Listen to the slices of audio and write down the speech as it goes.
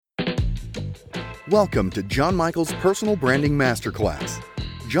Welcome to John Michael's Personal Branding Masterclass.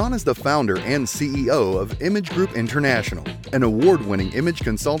 John is the founder and CEO of Image Group International, an award-winning image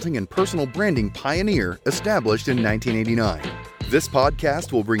consulting and personal branding pioneer established in 1989. This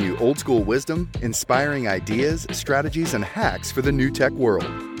podcast will bring you old-school wisdom, inspiring ideas, strategies, and hacks for the new tech world.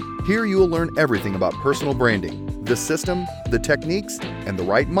 Here you will learn everything about personal branding, the system, the techniques, and the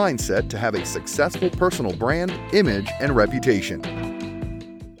right mindset to have a successful personal brand, image, and reputation.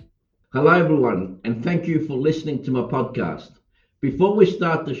 Hello everyone, and thank you for listening to my podcast. Before we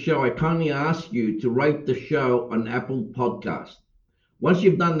start the show, I kindly ask you to rate the show on Apple Podcast. Once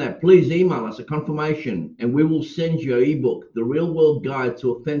you've done that, please email us a confirmation and we will send you an ebook, The Real World Guide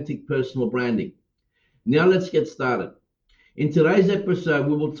to Authentic Personal Branding. Now let's get started. In today's episode,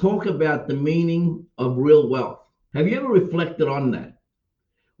 we will talk about the meaning of real wealth. Have you ever reflected on that?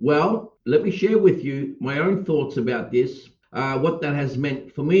 Well, let me share with you my own thoughts about this. What that has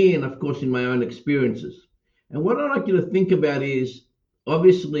meant for me and of course in my own experiences. And what I'd like you to think about is,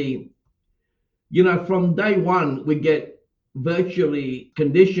 obviously, from day one, we get virtually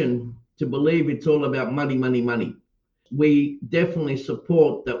conditioned to believe it's all about money, money, money. We definitely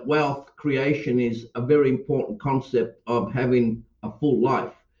support that wealth creation is a very important concept of having a full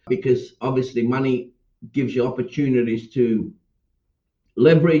life, because obviously money gives you opportunities to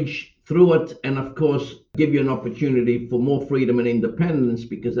leverage through it, and of course give you an opportunity for more freedom and independence,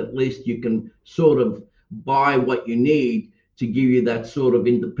 because at least you can sort of buy what you need to give you that sort of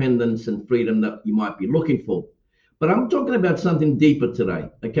independence and freedom that you might be looking for. But I'm talking about something deeper today,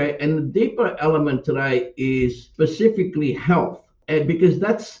 okay? And the deeper element today is specifically health, and because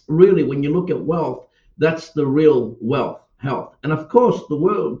that's really, when you look at wealth, that's the real wealth, health. And of course the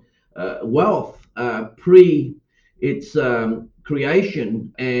word wealth pre its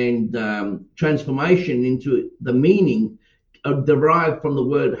creation and transformation into the meaning derived from the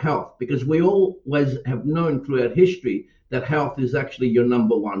word health, because we always have known throughout history that health is actually your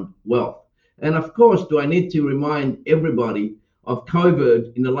number one wealth. And of course, do I need to remind everybody of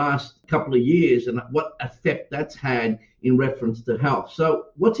COVID in the last couple of years and what effect that's had in reference to health? So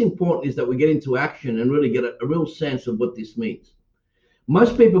what's important is that we get into action and really get a real sense of what this means.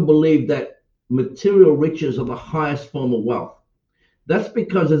 Most people believe that material riches are the highest form of wealth. That's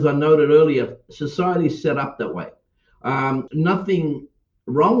because, as I noted earlier, society is set up that way. Nothing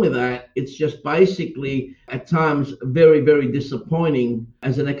wrong with that. It's just basically at times very, very disappointing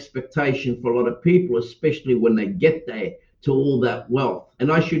as an expectation for a lot of people, especially when they get there to all that wealth.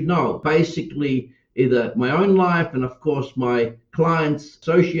 And I should know, basically, either my own life and of course my clients,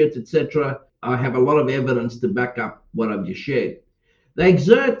 associates, etc., I have a lot of evidence to back up what I've just shared. They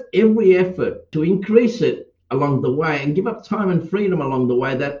exert every effort to increase it along the way and give up time and freedom along the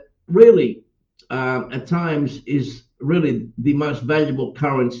way that really at times is really the most valuable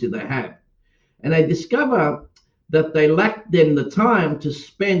currency they have. And they discover that they lack then the time to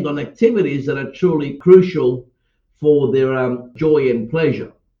spend on activities that are truly crucial for their joy and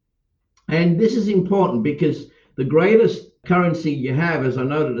pleasure. And this is important because the greatest currency you have, as I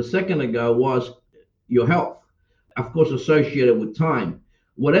noted a second ago, was your health, of course associated with time.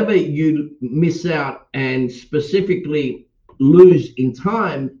 Whatever you miss out and specifically lose in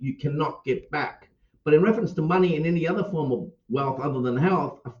time, you cannot get back. But in reference to money and any other form of wealth other than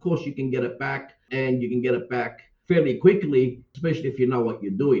health, of course you can get it back, and you can get it back fairly quickly, especially if you know what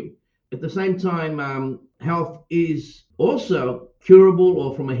you're doing. At the same time, health is also curable,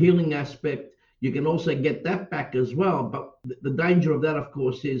 or from a healing aspect, you can also get that back as well. But the danger of that, of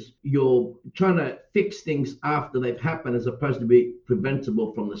course, is you're trying to fix things after they've happened as opposed to be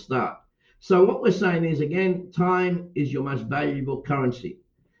preventable from the start. So what we're saying is, again, time is your most valuable currency.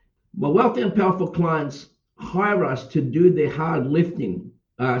 My wealthy and powerful clients hire us to do their hard lifting,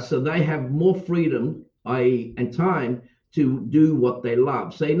 so they have more freedom, i.e. and time, to do what they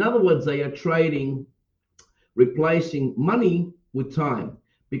love. So in other words, they are trading, replacing money with time.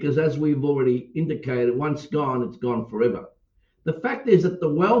 Because as we've already indicated, once gone, it's gone forever. The fact is that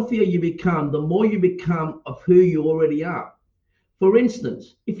the wealthier you become, the more you become of who you already are. For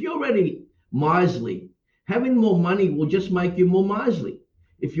instance, if you're already miserly, having more money will just make you more miserly.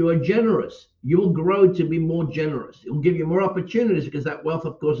 If you are generous, you will grow to be more generous. It will give you more opportunities, because that wealth,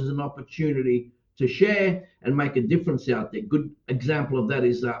 of course, is an opportunity to share and make a difference out there. Good example of that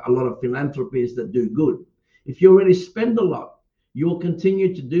is a lot of philanthropies that do good. If you already spend a lot, you will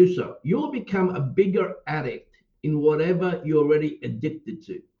continue to do so. You will become a bigger addict in whatever you're already addicted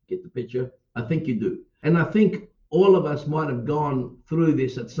to. Get the picture? I think you do. And I think all of us might have gone through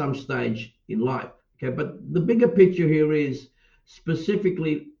this at some stage in life. Okay, but the bigger picture here is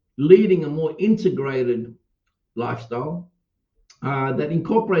specifically leading a more integrated lifestyle, that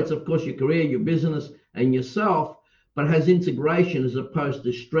incorporates, of course, your career, your business, and yourself, but has integration as opposed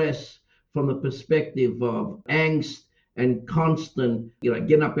to stress from the perspective of angst and constant,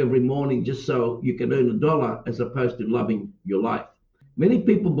 getting up every morning just so you can earn a dollar as opposed to loving your life. Many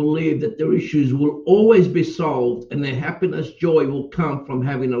people believe that their issues will always be solved and their happiness, joy will come from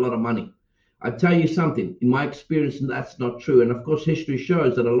having a lot of money. I tell you something, in my experience, that's not true. And of course, history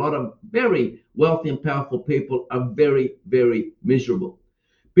shows that a lot of very wealthy and powerful people are very, very miserable.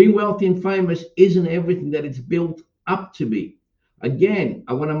 Being wealthy and famous isn't everything that it's built up to be. Again,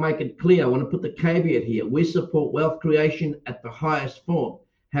 I want to make it clear. I want to put the caveat here. We support wealth creation at the highest form.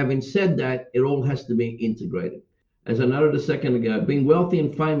 Having said that, it all has to be integrated. As I noted a second ago, being wealthy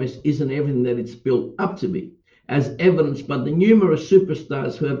and famous isn't everything that it's built up to be, as evidenced by the numerous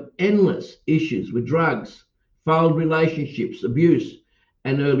superstars who have endless issues with drugs, failed relationships, abuse,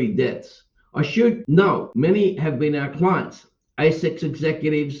 and early deaths. I should know many have been our clients, ASX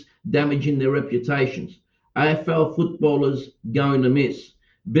executives damaging their reputations, AFL footballers going amiss,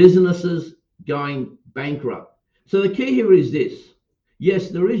 businesses going bankrupt. So the key here is this. Yes,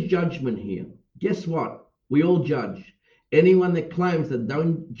 there is judgment here. Guess what? We all judge. Anyone that claims that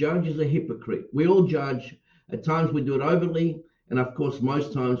don't judge is a hypocrite. We all judge. At times we do it overtly, and of course,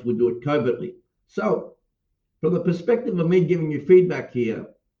 most times we do it covertly. So, from the perspective of me giving you feedback here,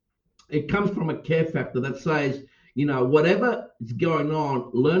 it comes from a care factor that says, whatever is going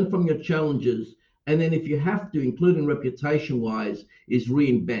on, learn from your challenges, and then if you have to, including reputation-wise, is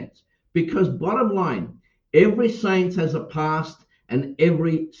reinvent. Because bottom line, every saint has a past and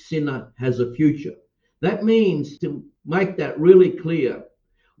every sinner has a future. That means, to make that really clear,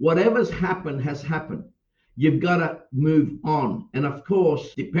 whatever's happened has happened. You've got to move on. And of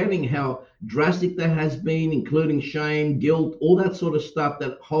course, depending how drastic that has been, including shame, guilt, all that sort of stuff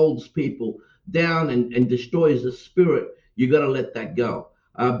that holds people down and destroys the spirit, you got to let that go.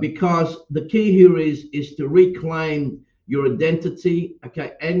 Because the key here is to reclaim your identity,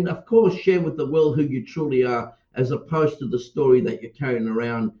 okay? And of course, share with the world who you truly are, as opposed to the story that you're carrying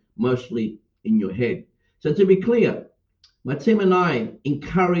around mostly in your head. So to be clear, my team and I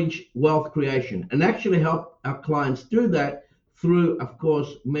encourage wealth creation and actually help our clients do that through, of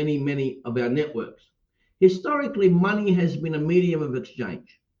course, many of our networks. Historically, money has been a medium of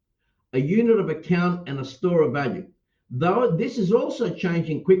exchange, a unit of account and a store of value, though this is also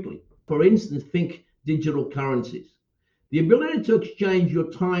changing quickly. For instance, think digital currencies. The ability to exchange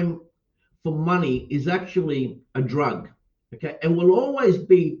your time for money is actually a drug, okay, and will always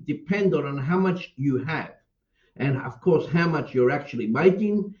be dependent on how much you have. And of course, how much you're actually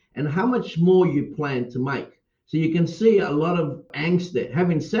making and how much more you plan to make. So you can see a lot of angst there.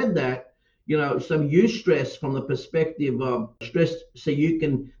 Having said that, some eustress from the perspective of stress, so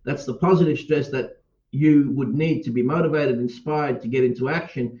that's the positive stress that you would need to be motivated, inspired to get into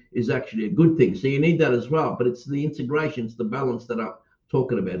action, is actually a good thing. So you need that as well. But it's the integration, it's the balance that I'm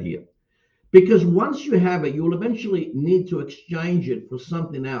talking about here. Because once you have it, you'll eventually need to exchange it for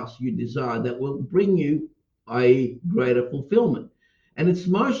something else you desire that will bring you a greater fulfillment. And it's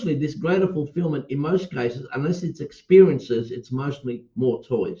mostly this greater fulfillment in most cases, unless it's experiences, it's mostly more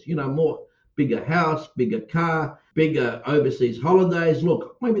toys, more bigger house, bigger car, bigger overseas holidays.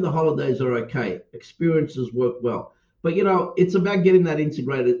 Look, maybe the holidays are okay. Experiences work well. But, it's about getting that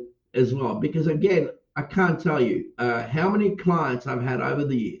integrated as well. Because again, I can't tell you how many clients I've had over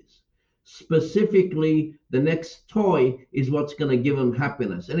the years. Specifically, the next toy is what's going to give them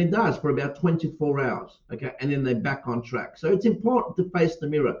happiness. And it does for about 24 hours. Okay. And then they're back on track. So it's important to face the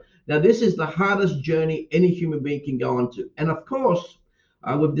mirror. Now, this is the hardest journey any human being can go on to. And of course,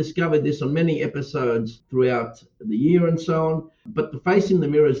 we've discovered this on many episodes throughout the year and so on. But the facing the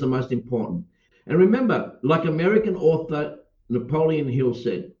mirror is the most important. And remember, like American author Napoleon Hill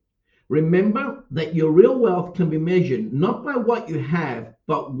said, remember that your real wealth can be measured not by what you have,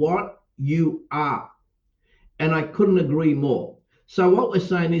 but what you are. And I couldn't agree more. So what we're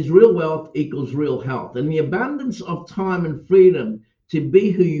saying is real wealth equals real health, and the abundance of time and freedom to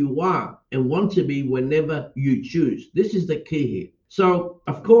be who you are and want to be whenever you choose. This is the key here. So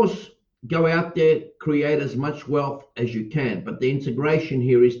of course, go out there, create as much wealth as you can. But the integration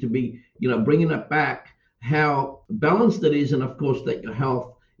here is to be, bringing it back, how balanced it is. And of course that your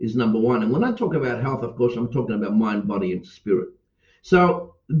health is number one. And when I talk about health, of course, I'm talking about mind, body, and spirit.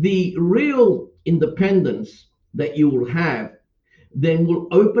 So the real independence that you will have then will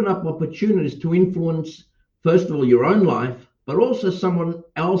open up opportunities to influence, first of all, your own life, but also someone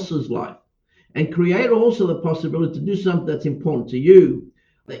else's life, and create also the possibility to do something that's important to you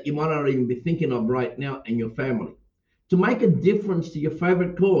that you might not even be thinking of right now, and your family, to make a difference to your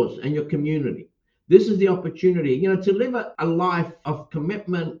favorite cause and your community. This is the opportunity, to live a life of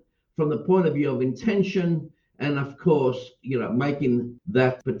commitment from the point of view of intention, and of course, making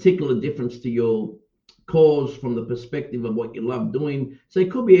that particular difference to your cause from the perspective of what you love doing. So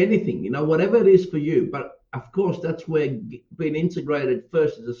it could be anything, whatever it is for you. But of course, that's where being integrated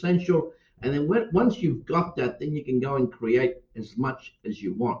first is essential. And then once you've got that, then you can go and create as much as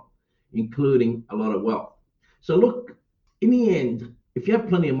you want, including a lot of wealth. So look, in the end, if you have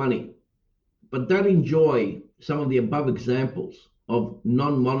plenty of money, but don't enjoy some of the above examples of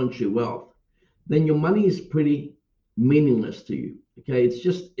non-monetary wealth, then your money is pretty meaningless to you. Okay, it's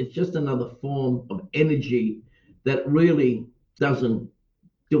just another form of energy that really doesn't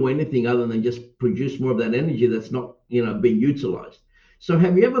do anything other than just produce more of that energy that's not, being utilized. So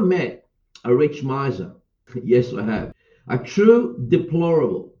have you ever met a rich miser? Yes, I have. A true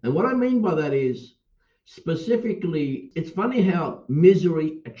deplorable. And what I mean by that is, specifically, it's funny how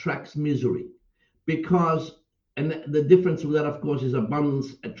misery attracts misery, because, and the difference with that, of course, is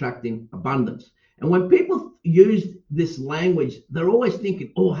abundance attracting abundance. And when people use this language, they're always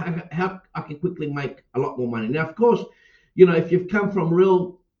thinking, oh, how I can quickly make a lot more money. Now, of course, if you've come from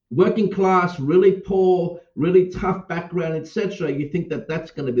real working class, really poor, really tough background, etc., you think that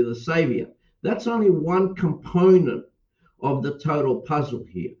that's going to be the savior. That's only one component of the total puzzle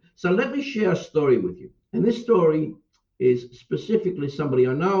here. So let me share a story with you. And this story is specifically somebody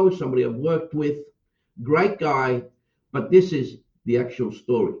I know, somebody I've worked with, great guy, but this is the actual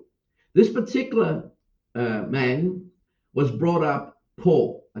story. This particular man was brought up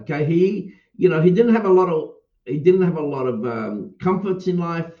poor. Okay, he didn't have a lot of comforts in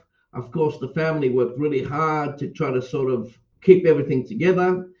life. Of course, the family worked really hard to try to sort of keep everything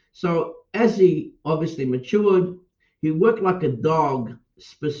together. So as he obviously matured, he worked like a dog,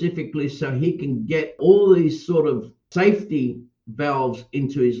 specifically so he can get all these sort of safety valves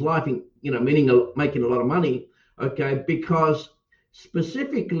into his life, meaning making a lot of money. Okay, because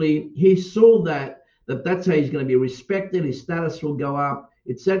specifically he saw that's how he's going to be respected, his status will go up,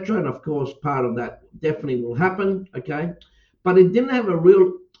 etc. And of course, part of that definitely will happen. Okay, but it didn't have a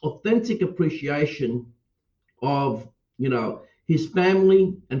real authentic appreciation of his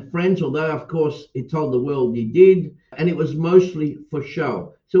family and friends, although of course he told the world he did, and it was mostly for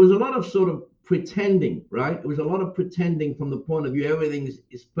show. So it was a lot of sort of pretending, right? It was a lot of pretending from the point of view everything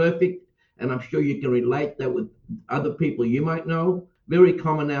is perfect, and I'm sure you can relate that with other people you might know. Very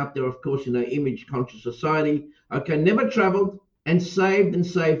common out there, of course, in our image conscious society. Okay, never traveled and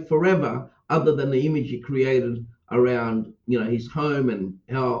saved forever, other than the image he created around his home and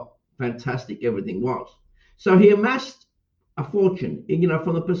how fantastic everything was. So he amassed a fortune.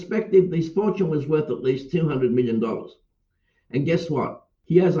 From the perspective, his fortune was worth at least $200 million. And guess what?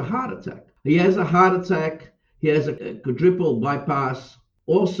 He has a heart attack. He has a quadruple bypass.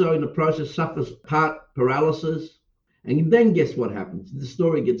 Also in the process suffers heart paralysis. And then guess what happens? The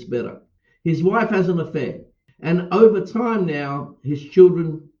story gets better. His wife has an affair. And over time now, his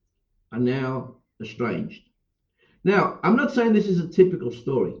children are now estranged. Now, I'm not saying this is a typical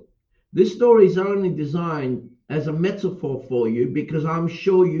story. This story is only designed as a metaphor for you, because I'm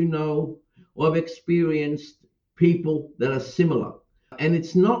sure you know or have experienced people that are similar. And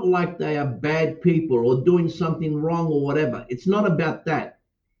it's not like they are bad people or doing something wrong or whatever. It's not about that.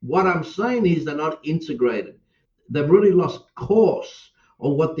 What I'm saying is they're not integrated. They've really lost course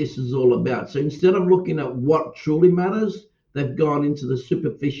of what this is all about. So instead of looking at what truly matters, they've gone into the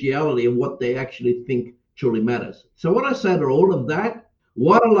superficiality of what they actually think truly matters. So what I say to all of that,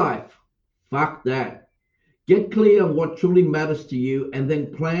 what a life. Fuck that. Get clear on what truly matters to you and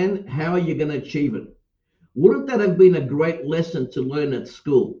then plan how you're going to achieve it. Wouldn't that have been a great lesson to learn at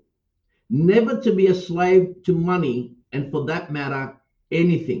school? Never to be a slave to money, and for that matter,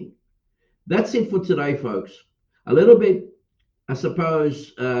 anything. That's it for today, folks. A little bit, I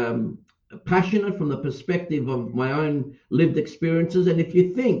suppose, passionate from the perspective of my own lived experiences. And if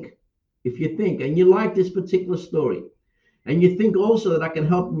you think, and you like this particular story, and you think also that I can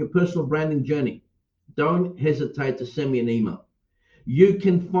help in your personal branding journey, don't hesitate to send me an email. You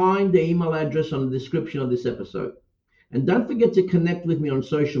can find the email address on the description of this episode. And don't forget to connect with me on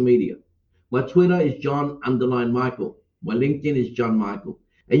social media. My Twitter is John_Michael. My LinkedIn is John Michael.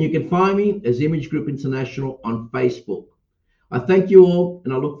 And you can find me as Image Group International on Facebook. I thank you all,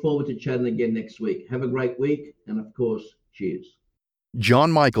 and I look forward to chatting again next week. Have a great week, and of course, cheers.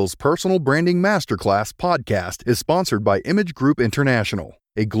 John Michael's Personal Branding Masterclass podcast is sponsored by Image Group International,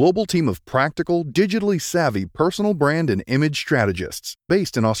 a global team of practical, digitally savvy personal brand and image strategists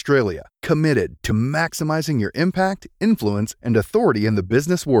based in Australia, committed to maximizing your impact, influence, and authority in the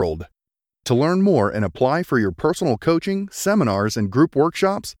business world. To learn more and apply for your personal coaching, seminars, and group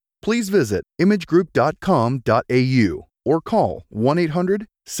workshops, please visit imagegroup.com.au or call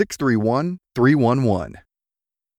 1-800-631-311.